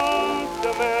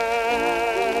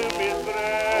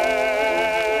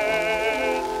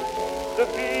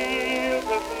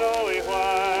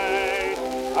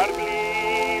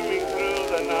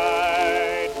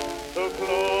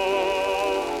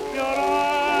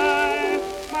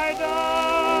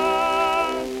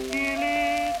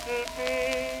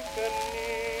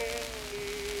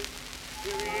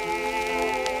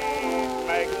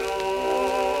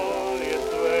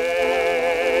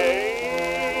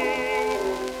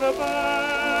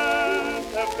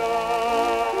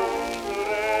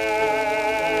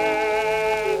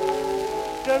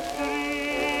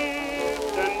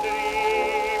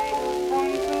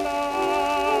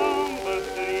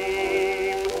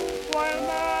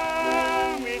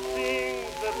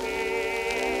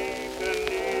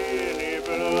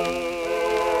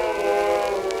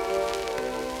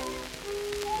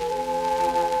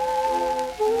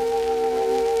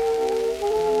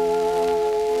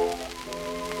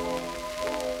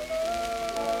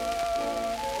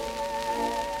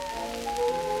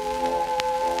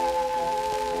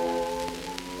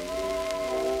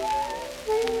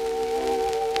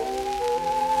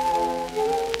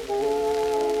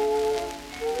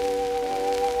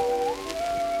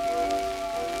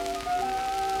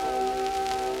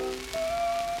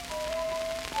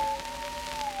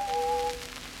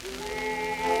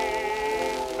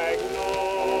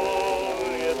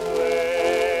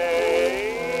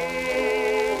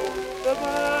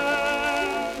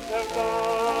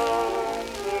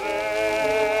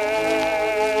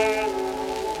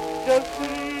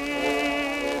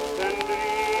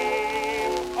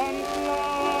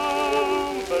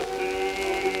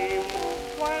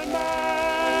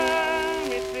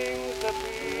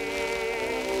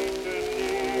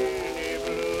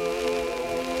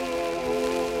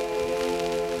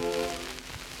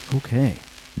Okay.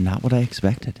 Not what I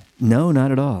expected. No,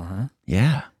 not at all, huh?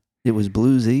 Yeah. It was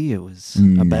bluesy. It was a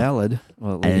No. ballad.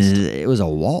 Well, at And least it was a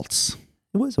waltz.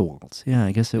 it was a waltz. Yeah,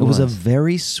 I guess It was a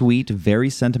very sweet, very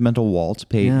sentimental waltz,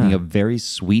 painting Yeah. a very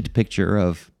sweet picture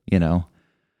of, a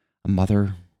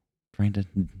mother trying to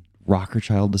rock her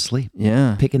child to sleep.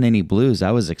 Yeah. Pickaninny Blues, I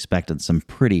was expecting some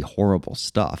pretty horrible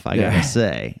stuff, I Yeah. gotta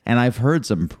say. And I've heard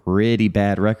some pretty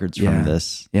bad records from Yeah.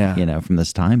 this, Yeah. from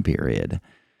this time period.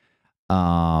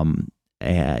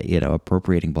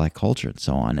 Appropriating black culture and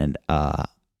so on. And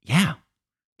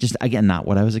just again, not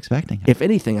what I was expecting. If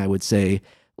anything, I would say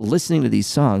listening to these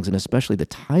songs, and especially the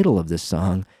title of this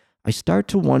song, I start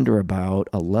to wonder about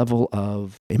a level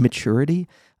of immaturity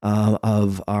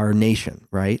of our nation,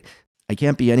 right? I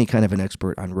can't be any kind of an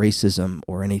expert on racism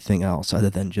or anything else other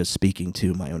than just speaking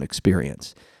to my own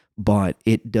experience. But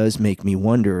it does make me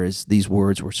wonder, as these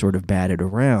words were sort of batted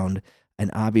around, and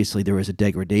obviously there was a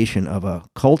degradation of a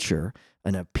culture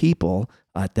and a people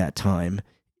at that time,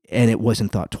 and it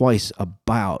wasn't thought twice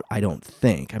about, I don't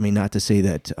think. I mean, not to say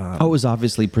that... it was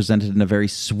obviously presented in a very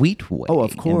sweet way. Oh,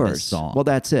 of in course. this song. Well,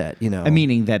 that's it,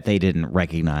 meaning that they didn't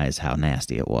recognize how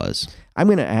nasty it was. I'm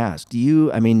going to ask,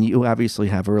 you obviously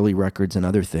have early records and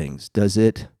other things. Does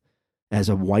it, as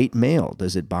a white male,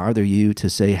 does it bother you to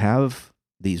say, have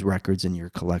these records in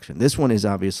your collection? This one is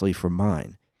obviously from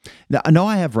mine. No,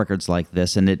 I have records like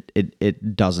this, and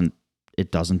it doesn't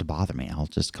bother me. I'll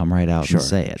just come right out and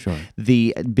say it. Sure.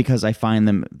 Because I find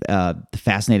them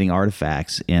fascinating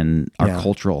artifacts in our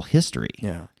cultural history.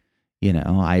 Yeah.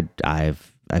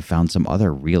 I've found some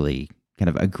other really kind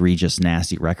of egregious,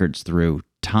 nasty records through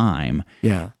time.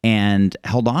 Yeah. And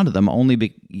held on to them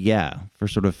only for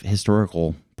sort of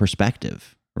historical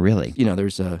perspective, really.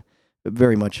 There's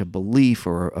very much a belief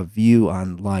or a view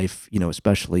on life,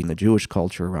 especially in the Jewish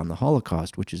culture around the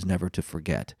Holocaust, which is never to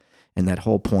forget. And that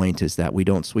whole point is that we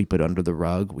don't sweep it under the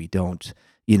rug. We don't,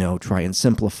 try and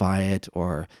simplify it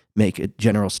or make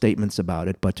general statements about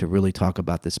it, but to really talk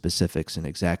about the specifics and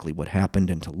exactly what happened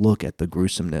and to look at the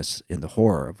gruesomeness and the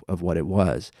horror of what it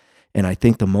was. And I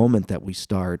think the moment that we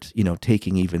start,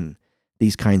 taking even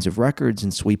these kinds of records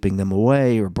and sweeping them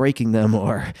away or breaking them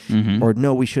or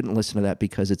no, we shouldn't listen to that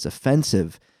because it's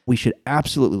offensive. We should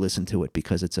absolutely listen to it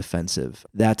because it's offensive.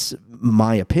 That's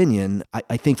my opinion.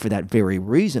 I think for that very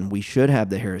reason, we should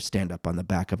have the hair stand up on the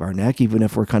back of our neck, even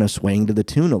if we're kind of swaying to the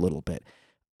tune a little bit.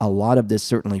 A lot of this,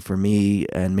 certainly for me,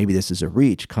 and maybe this is a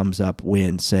reach, comes up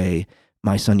when, say,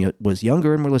 my son was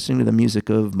younger and we're listening to the music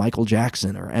of Michael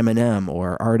Jackson or Eminem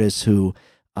or artists who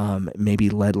maybe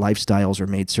led lifestyles or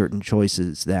made certain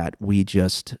choices that we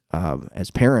just, as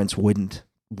parents, wouldn't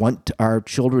want our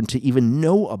children to even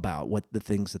know about, what the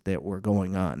things that were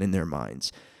going on in their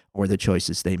minds or the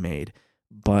choices they made.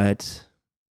 But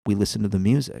we listen to the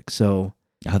music. So,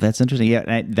 oh, that's interesting.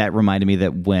 Yeah, that reminded me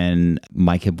that when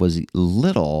my kid was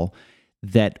little,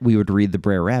 that we would read the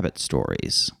Brer Rabbit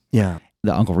stories. Yeah.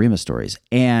 The Uncle Remus stories.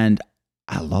 And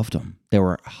I loved them. They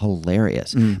were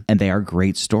hilarious. And they are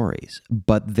great stories.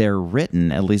 But they're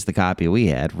written, at least the copy we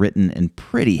had, written in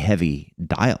pretty heavy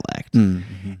dialect.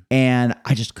 Mm-hmm. And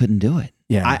I just couldn't do it.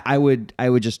 Yeah. I would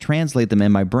just translate them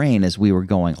in my brain as we were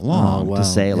going along to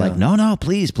say, like, no,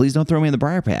 please don't throw me in the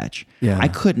briar patch. Yeah. I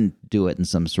couldn't do it in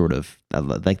some sort of,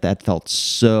 like, that felt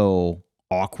so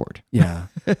awkward. Yeah.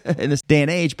 In this day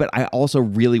and age, but I also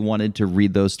really wanted to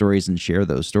read those stories and share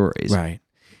those stories. Right.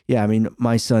 Yeah, I mean,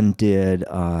 my son did,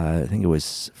 I think it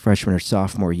was freshman or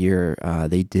sophomore year,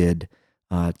 they did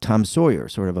Tom Sawyer,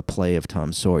 sort of a play of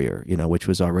Tom Sawyer, which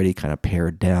was already kind of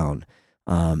pared down.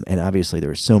 And obviously there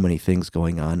were so many things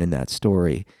going on in that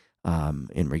story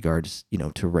in regards,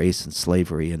 to race and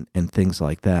slavery and things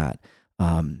like that.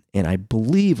 And I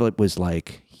believe it was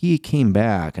like he came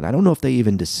back, and I don't know if they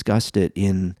even discussed it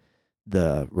in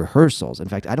the rehearsals. In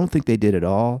fact, I don't think they did at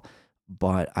all.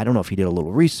 But I don't know if he did a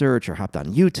little research or hopped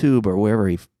on YouTube or wherever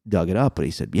he dug it up. But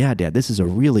he said, yeah, Dad, this is a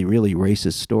really, really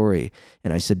racist story.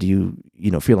 And I said, do you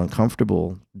feel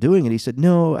uncomfortable doing it? He said,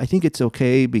 no, I think it's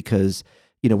okay because,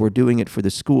 we're doing it for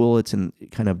the school. It's in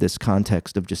kind of this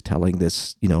context of just telling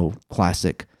this,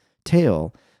 classic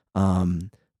tale.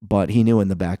 But he knew in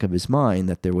the back of his mind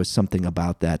that there was something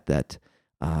about that, it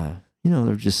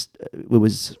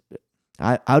was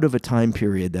out of a time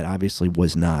period that obviously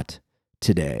was not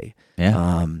today.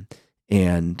 Yeah.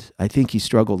 And I think he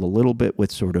struggled a little bit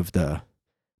with sort of how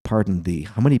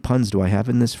many puns do I have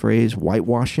in this phrase?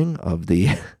 Whitewashing of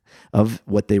of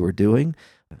what they were doing.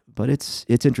 But it's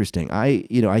interesting.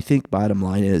 I think bottom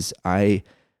line is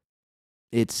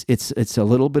it's a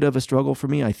little bit of a struggle for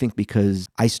me. I think because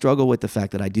I struggle with the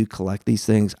fact that I do collect these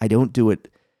things. I don't do it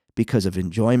because of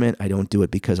enjoyment. I don't do it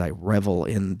because I revel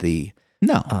in the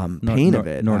No, pain of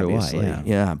it. Nor do obviously. I.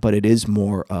 Yeah. But it is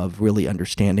more of really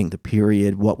understanding the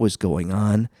period, what was going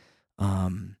on.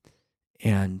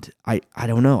 And I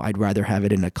don't know. I'd rather have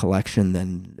it in a collection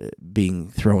than being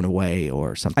thrown away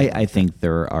or something. I think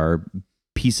there are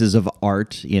pieces of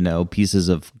art, pieces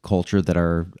of culture that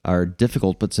are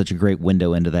difficult, but such a great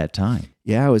window into that time.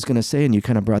 Yeah, I was going to say, and you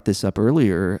kind of brought this up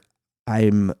earlier,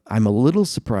 I'm a little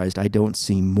surprised I don't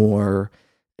see more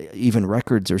even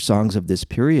records or songs of this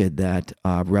period that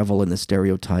revel in the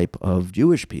stereotype of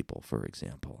Jewish people, for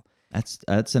example.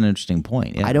 That's an interesting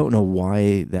point. Yeah. I don't know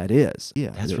why that is.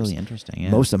 Yeah, That's really interesting.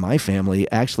 Yeah. Most of my family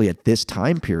actually at this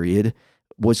time period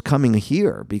was coming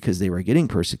here because they were getting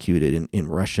persecuted in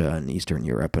Russia and Eastern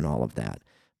Europe and all of that.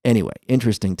 Anyway,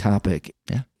 interesting topic,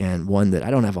 and one that I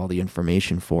don't have all the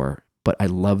information for, but I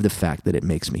love the fact that it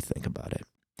makes me think about it.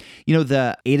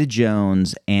 The Ada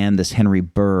Jones and this Henry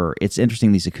Burr, it's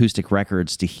interesting, these acoustic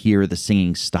records, to hear the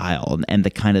singing style and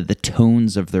the kind of the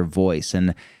tones of their voice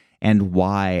and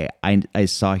why I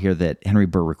saw here that Henry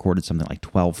Burr recorded something like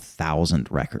 12,000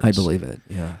 records. I believe it,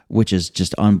 yeah. Which is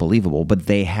just unbelievable. But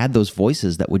they had those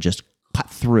voices that would just cut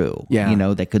through,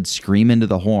 that could scream into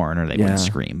the horn, or they wouldn't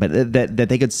scream, but that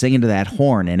they could sing into that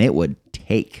horn and it would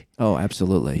take. Oh,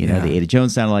 absolutely. The Ada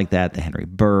Jones sounded like that, the Henry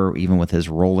Burr, even with his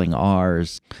rolling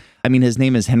R's. I mean, his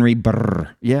name is Henry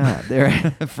Burr. Yeah, there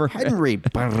for Henry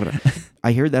Burr.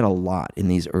 I hear that a lot in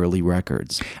these early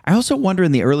records. I also wonder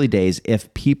in the early days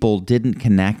if people didn't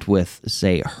connect with,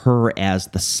 say, her as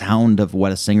the sound of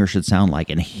what a singer should sound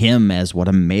like, and him as what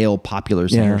a male popular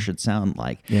singer should sound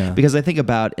like. Yeah. Because I think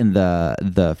about in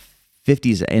the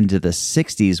 50s into the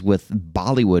 60s with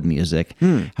Bollywood music,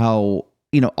 how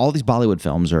all these Bollywood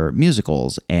films are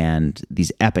musicals and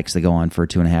these epics that go on for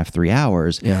 2.5, 3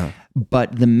 hours. Yeah.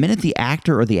 But the minute the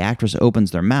actor or the actress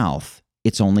opens their mouth,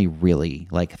 it's only really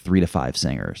like 3 to 5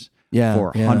 singers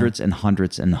for hundreds and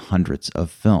hundreds and hundreds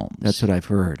of films. That's what I've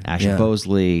heard. Asha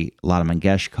Bhosle, Lata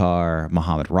Mangeshkar,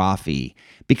 Mohammed Rafi,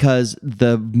 because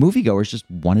the moviegoers just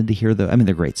wanted to hear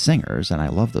they're great singers, and I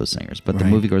love those singers, but the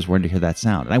moviegoers wanted to hear that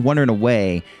sound. And I wonder in a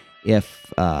way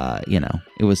if,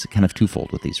 it was kind of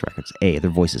twofold with these records. A,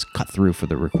 their voices cut through for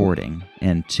the recording,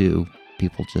 and 2,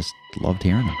 people just loved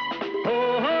hearing them.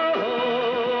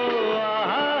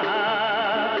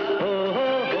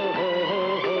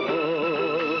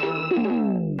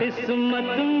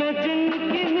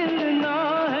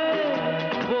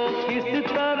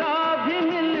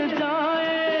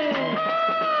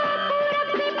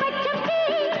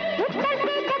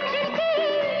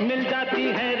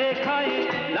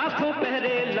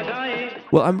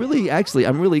 Well, I'm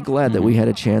really glad that we had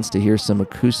a chance to hear some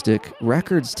acoustic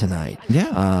records tonight.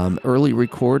 Yeah. Early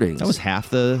recordings. That was half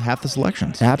the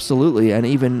selections. Absolutely, and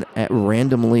even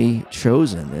randomly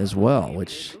chosen as well,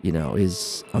 which,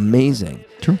 is amazing.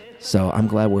 True. So I'm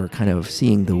glad we're kind of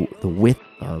seeing the width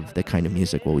of the kind of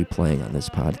music we'll be playing on this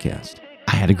podcast.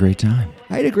 I had a great time.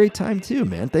 I had a great time too,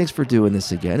 man. Thanks for doing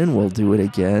this again, and we'll do it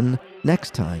again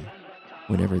next time,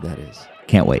 whenever that is.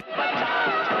 Can't wait.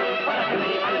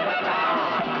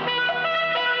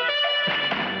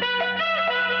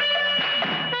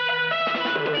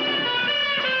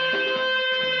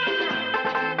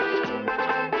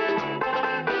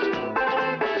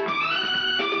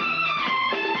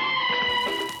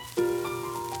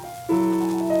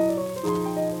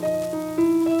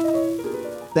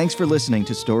 Thanks for listening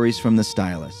to Stories from the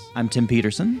Stylus. I'm Tim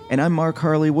Peterson. And I'm Mark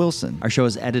Harley Wilson. Our show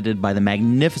is edited by the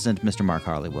magnificent Mr. Mark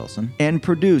Harley Wilson. And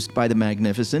produced by the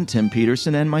magnificent Tim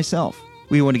Peterson and myself.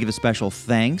 We want to give a special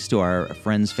thanks to our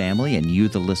friends, family, and you,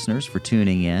 the listeners, for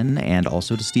tuning in, and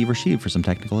also to Steve Rashid for some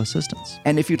technical assistance.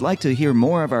 And if you'd like to hear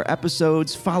more of our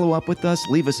episodes, follow up with us,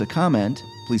 leave us a comment.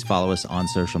 Please follow us on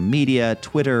social media,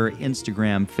 Twitter,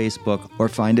 Instagram, Facebook, or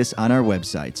find us on our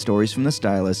website,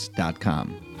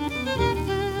 storiesfromthestylus.com.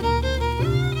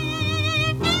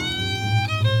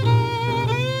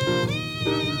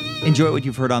 Enjoy what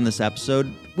you've heard on this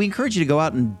episode. We encourage you to go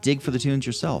out and dig for the tunes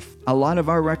yourself. A lot of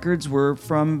our records were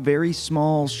from very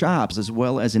small shops as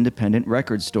well as independent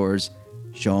record stores.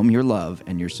 Show them your love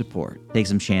and your support. Take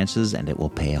some chances and it will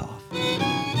pay off.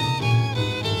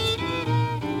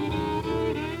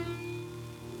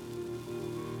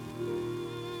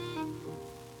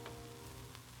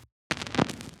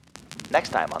 Next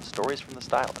time on Stories from the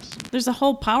Stylus. There's a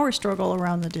whole power struggle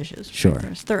around the dishes. Sure.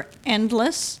 They're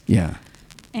endless. Yeah.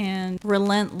 And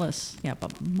relentless. Yeah,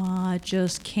 but Ma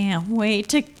just can't wait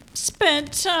to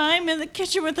spend time in the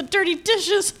kitchen with the dirty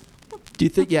dishes. Do you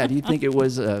think it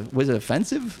was it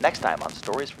offensive? Next time on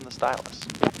Stories from the Stylus.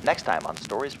 Next time on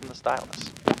Stories from the Stylus.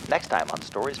 Next time on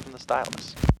Stories from the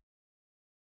Stylus.